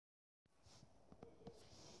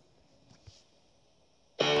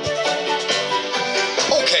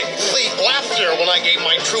last year when I gave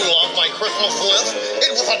my true love my Christmas list,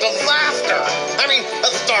 it was a disaster. I mean,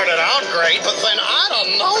 it started out great, but then I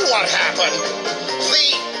don't know what happened.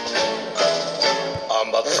 See,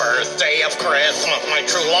 on the first day of Christmas, my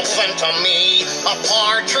true love sent to me a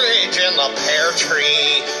partridge in a pear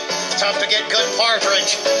tree. It's tough to get good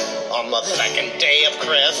partridge. On the second day of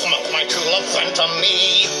Christmas, my true love sent to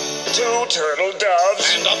me 2 turtle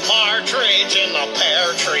doves and a partridge in a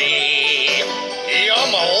pear tree. You're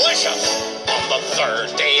malicious. On the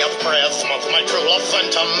third day of Christmas, my true love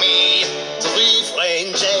sent to me 3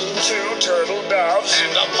 plain Jane, 2 turtle doves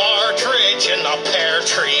and a partridge in a pear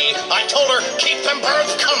tree. I told her, keep them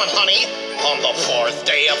birds coming, honey. On the fourth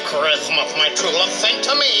day of Christmas, my true love sent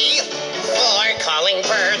to me 4 calling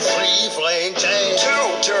birds, 3 plain Jane,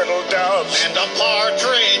 2 turtle doves and a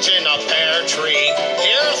partridge in a pear tree.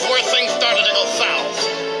 Here's where things started to go south.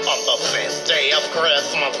 On the 5th day of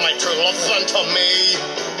Christmas, my true love sent to me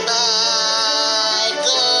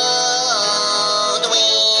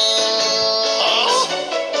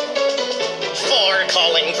 4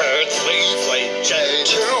 calling birds, 3 plain Jane,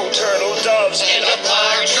 2 turtle doves and a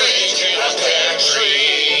partridge in a pear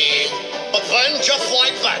tree. But then, just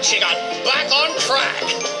like that, she got back on track.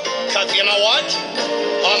 'Cause you know what?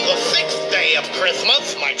 On the 6th day of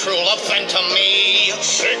Christmas, my true love sent to me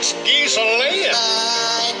 6 geese a-laying,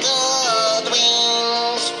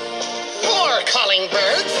 4 calling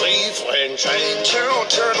birds, 3 plain Jane, 2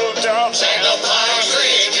 turtle doves and a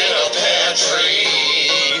partridge in a pear tree.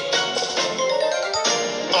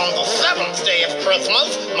 On the 7th day of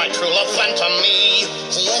Christmas, my true love sent to me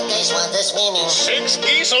 6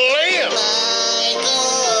 geese a-laying,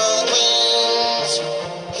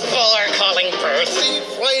 4 calling birds, 3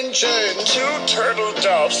 plain Jane, 2 turtle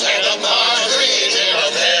doves and a partridge in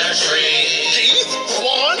a pear tree. Geese?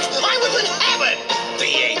 Swans? I was in heaven!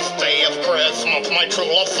 The 8th day of Christmas, my true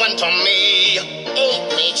love sent to me 8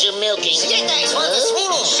 Major Milky.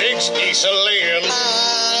 6 geese a-laying,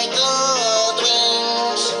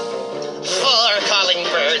 4 calling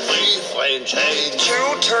birds, 3 plain Jane,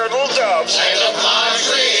 2 turtle doves and a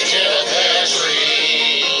partridge in a pear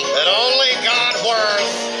tree. It only got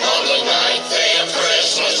worse. On the 9th day of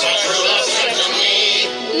Christmas, my true love sent to me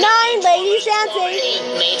 9 ladies dancing. 8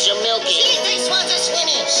 Major Milky.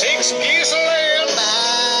 6 geese a-laying,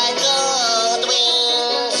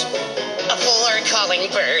 4 calling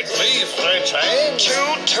birds, 3 plain Jane,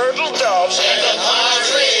 2 turtle doves and a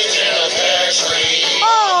partridge in a pear tree.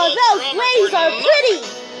 Oh, those ladies are pretty.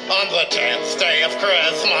 On the 10th day of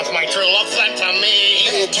Christmas, my true love sent to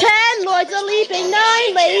me 10 lords are leaping,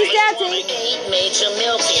 9 ladies dancing. 8 Major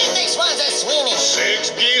Milky. 6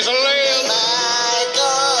 geese a-laying,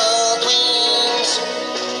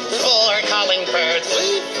 4 calling birds,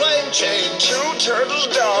 3 plain Jane, 2 turtle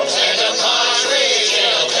doves and a partridge in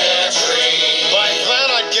a pear tree. By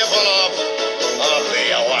then I'd given up. On the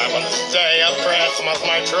 11th day of Christmas,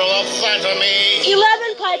 my true love sent to me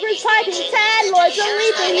 11 pipers piping, 10 lords are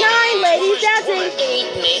leaping, 9 ladies dancing.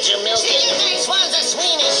 8 Major Milky.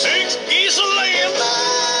 6 geese a-laying,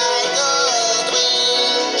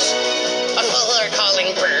 4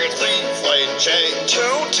 calling birds, 3 plain Jane, 2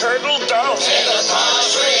 turtle doves and a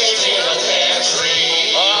partridge in a pear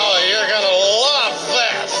tree. Oh, you're gonna love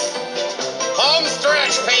this. Home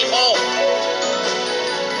stretch, people.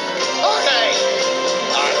 Okay.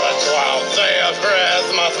 On the 12th day of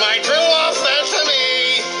Christmas, my true love sent to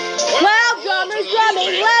me 12 drummers drumming,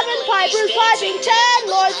 11 pipers piping, 10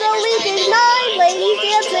 lords are leaping, 9 ladies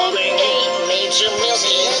dancing. 8 Major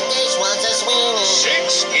Milky.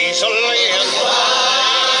 6 geese a-laying,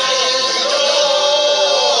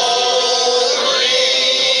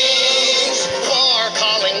 4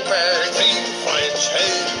 calling birds, 3 plain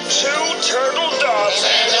Jane, 2 turtle doves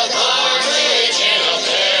and a partridge in a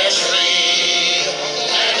pear tree.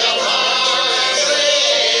 And a partridge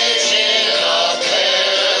in a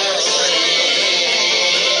pear tree.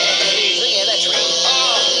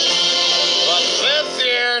 But this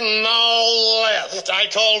year, no list. I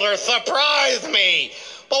told her, surprise me.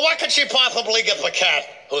 But what could she possibly get the cat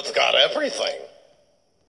who's got everything?